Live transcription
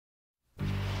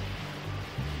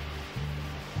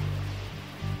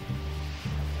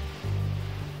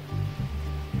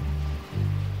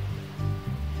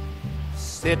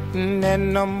sitting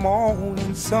in the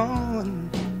morning sun.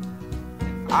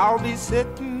 I'll be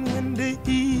sitting when the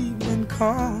evening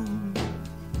comes,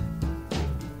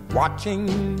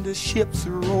 watching the ships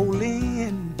roll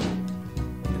in,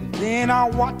 and then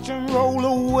I'll watch them roll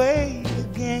away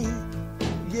again.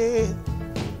 Yeah,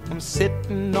 I'm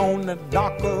sitting on the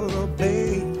dock of the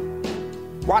bay,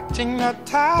 watching the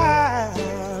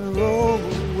tide roll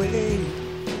away.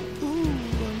 Ooh,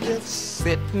 I'm just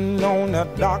sitting on the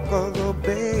dock of the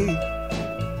bay,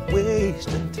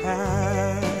 wasting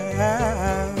time.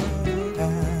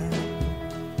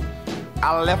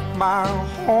 I left my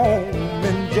home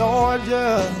in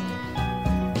Georgia,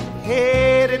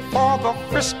 headed for the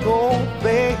Frisco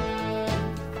Bay,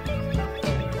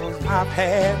 'cause I've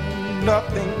had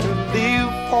nothing to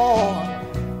live for,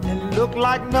 and look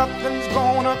like nothing's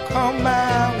gonna come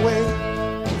my way.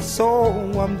 So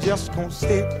I'm just gonna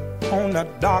sit on the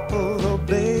dock of the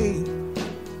bay,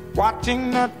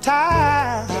 watching the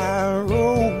tide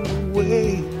roll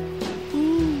away.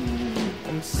 Ooh,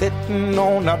 I'm sitting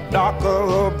on the dock of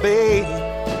the bay,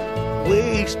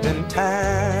 wasting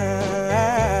time.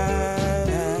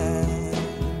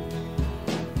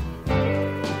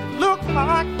 Look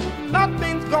like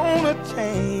nothing's gonna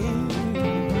change,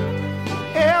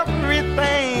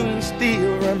 everything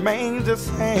still remains the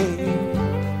same.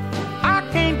 I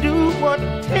can't do what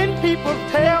 10 people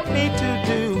tell me to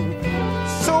do,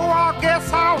 so I guess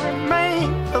I'll remain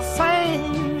the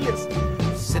same. Listen,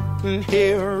 sitting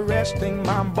here resting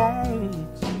my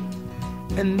bones,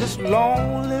 and this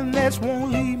loneliness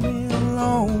won't leave me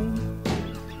alone.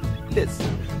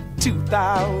 Listen,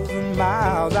 2,000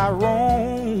 miles I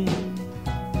roam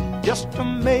just to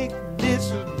make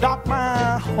this dock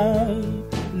my home.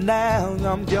 Now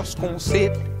I'm just gonna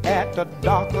sit at the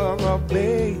dock of a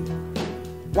bay,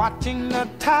 watching the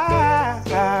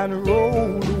tide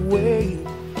roll away.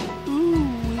 Ooh,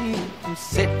 I'm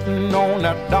sitting on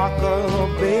the dock of a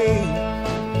bay,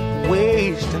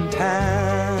 wasting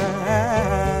time.